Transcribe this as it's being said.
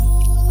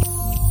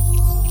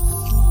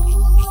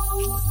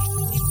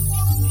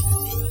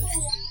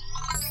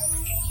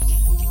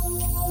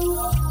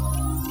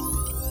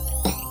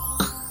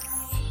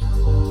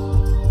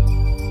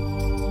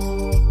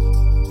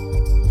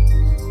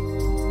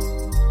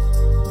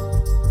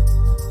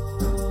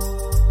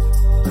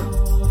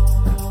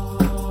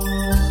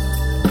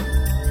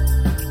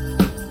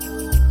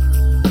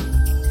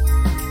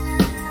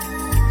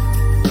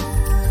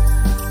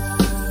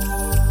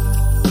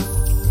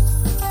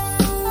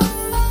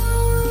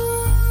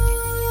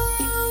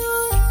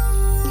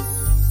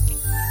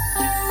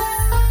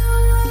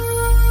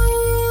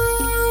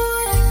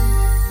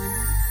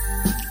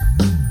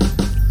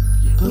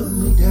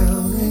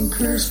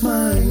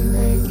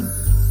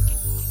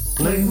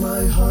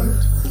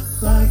heart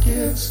like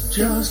it's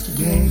just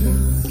a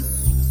game.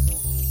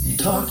 You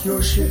talk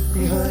your shit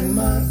behind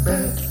my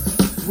back.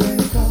 When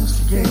it comes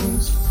to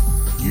games,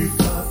 you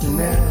pop an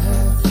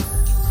act.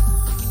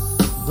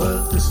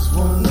 But this is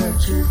one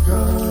that you're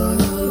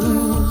gonna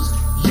lose.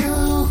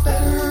 You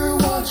better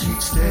watch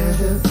each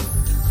step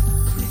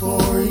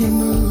before you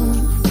move.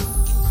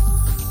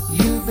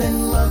 You've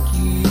been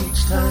lucky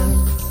each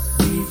time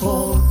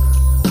before,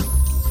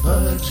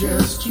 but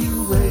just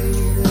you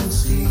wait and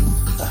see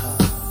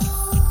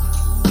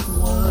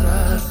what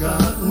I've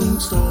got in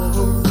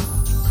store.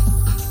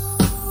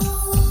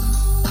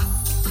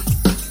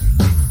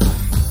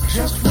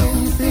 Just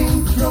when you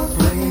think you're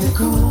playing it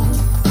cool,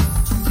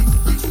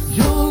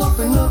 you'll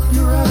open up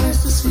your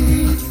eyes to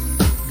see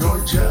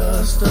you're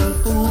just a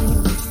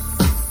fool.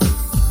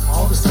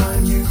 All this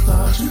time you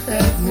thought you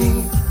had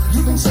me.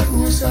 You've been setting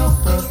yourself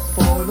up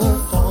for the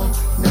fall.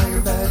 Now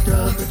you're backed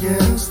up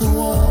against the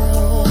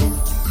wall.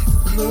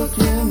 Look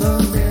in the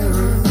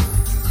mirror,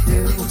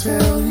 it will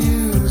tell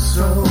you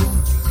so.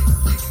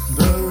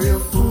 The real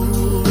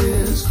fool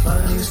is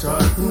finally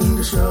starting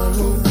to show.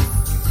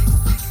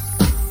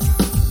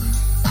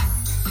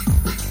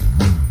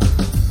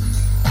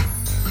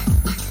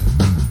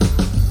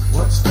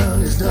 What's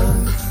done is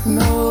done,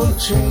 no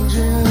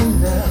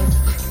changing that.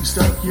 You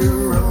stuck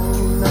your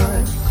own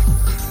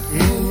knife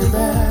in your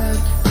back.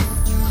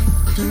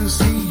 To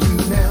see you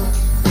now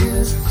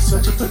is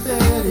such a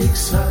pathetic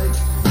sight.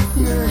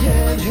 Your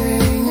head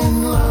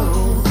hanging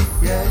low,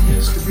 yeah, it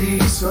used to be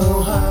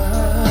so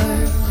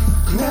high.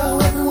 Now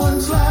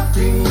everyone's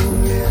laughing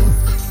in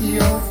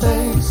your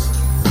face.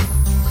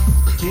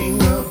 King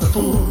of the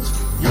fools,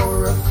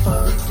 you're a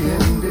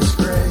fucking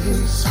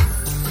disgrace.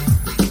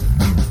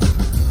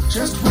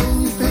 Just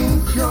when you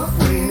think you're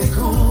playing it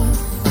cool,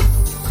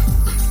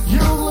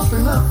 you'll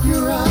open up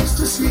your eyes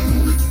to see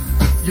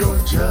you're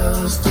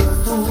just a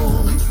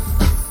fool.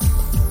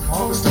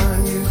 All this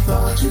time you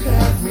thought you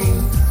had me.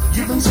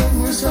 You've been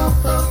setting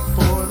yourself up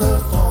for the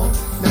fall.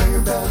 Now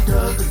you're backed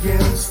up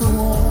against the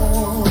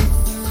wall.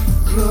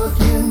 Look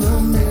in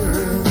the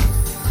mirror,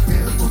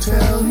 it will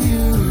tell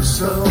you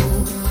so.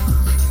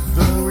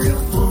 The real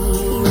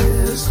fool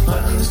is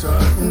finally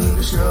starting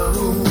to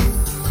show.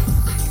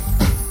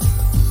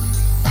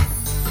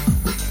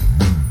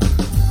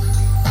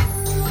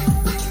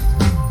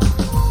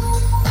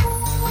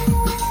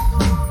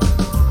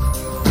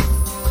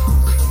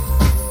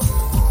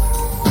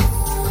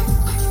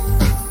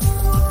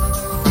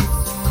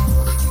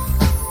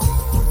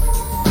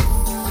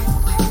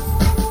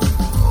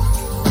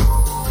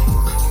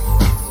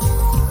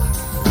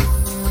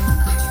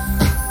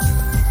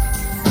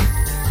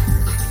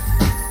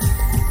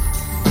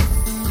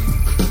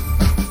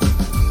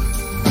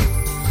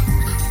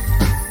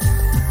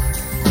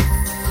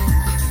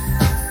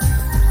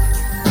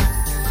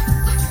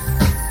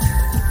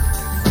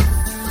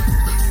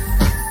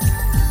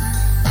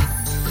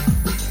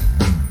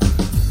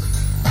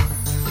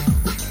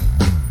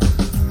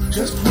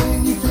 Just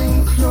when you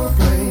think you're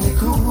playing it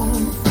cool,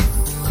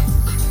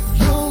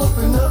 you'll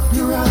open up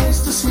your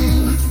eyes to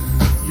see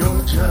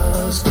you're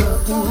just a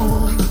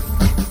fool.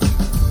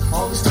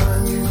 All this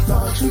time you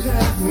thought you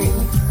had me.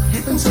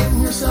 You've been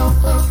setting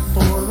yourself up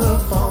for the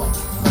fall.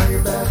 Now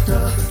you're backed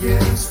up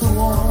against the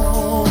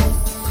wall.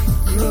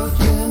 Look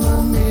in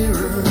the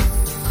mirror,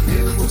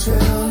 it will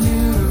tell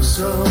you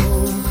so.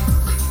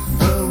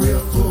 The real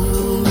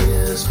fool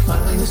is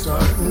finally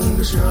starting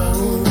to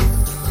show.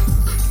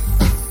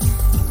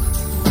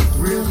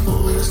 Real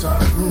fool is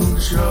starting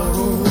to show.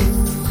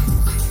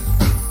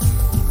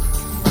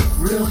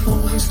 Real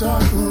fool is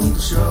starting to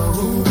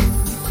show.